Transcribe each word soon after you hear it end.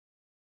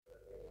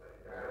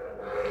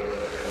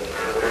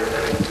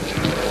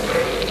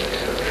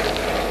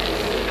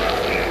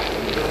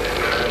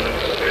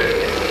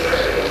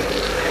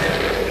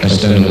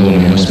stone wall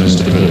in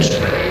Westminster Bridge,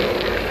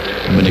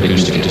 amid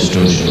acoustic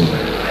distortion.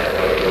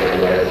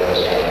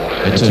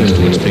 I turn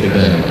towards Big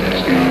Ben.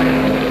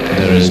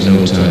 There is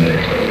no time.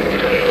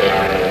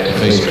 The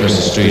face across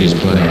the street is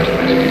blank.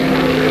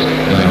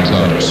 Blank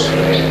clocks.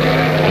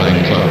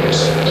 Blank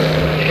clocks.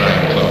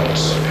 Blank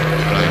clocks.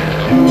 Blank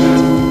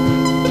clocks.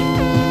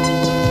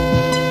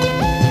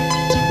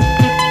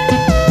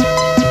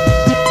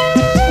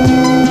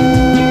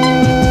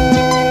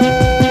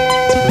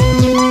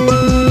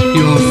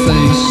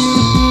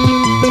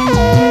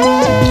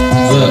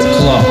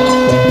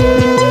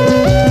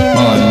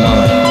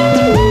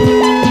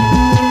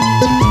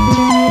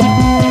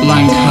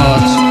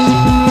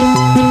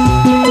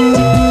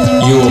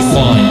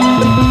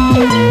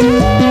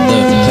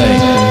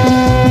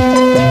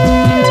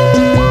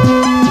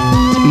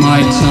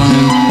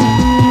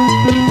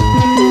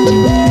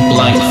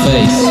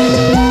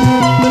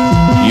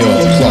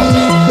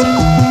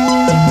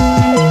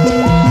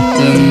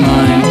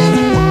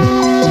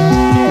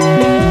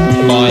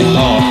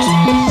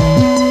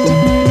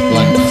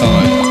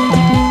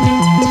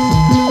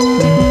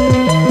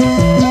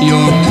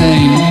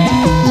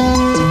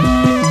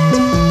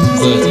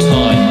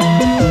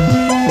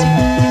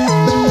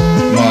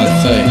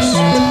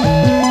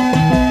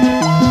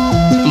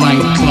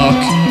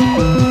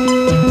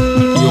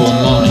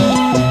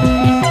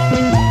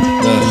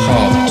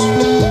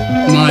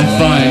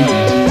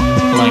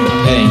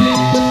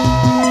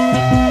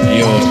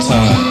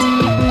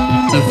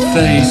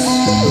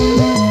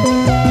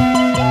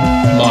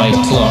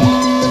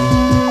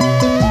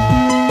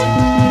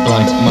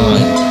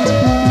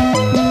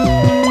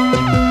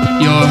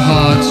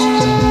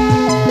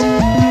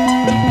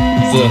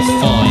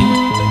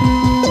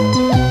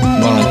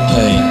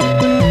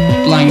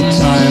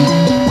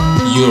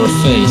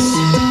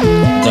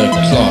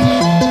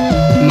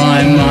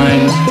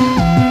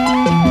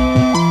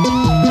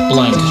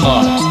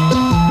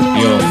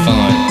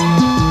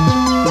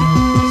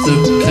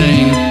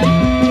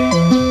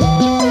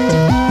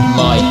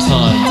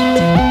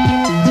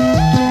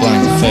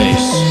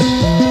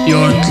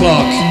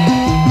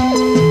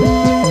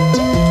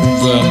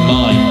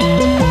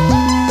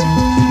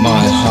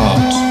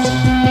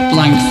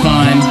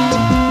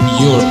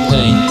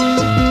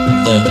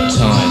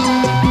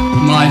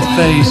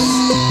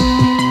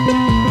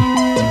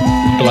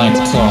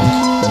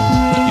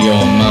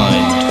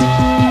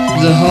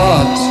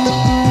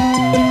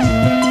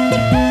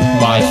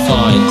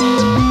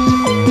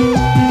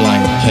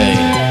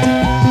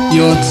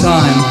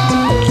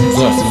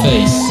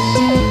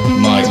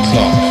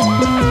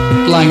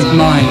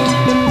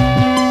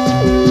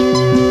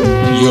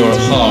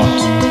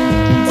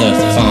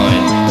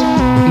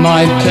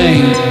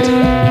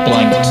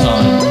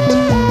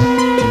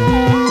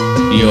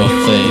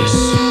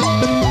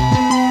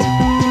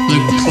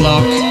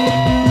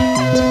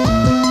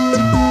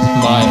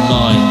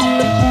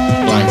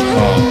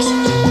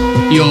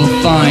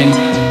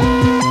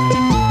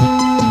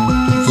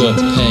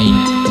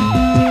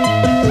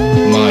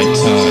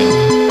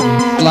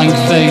 Blank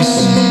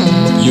face,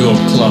 your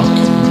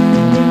clock.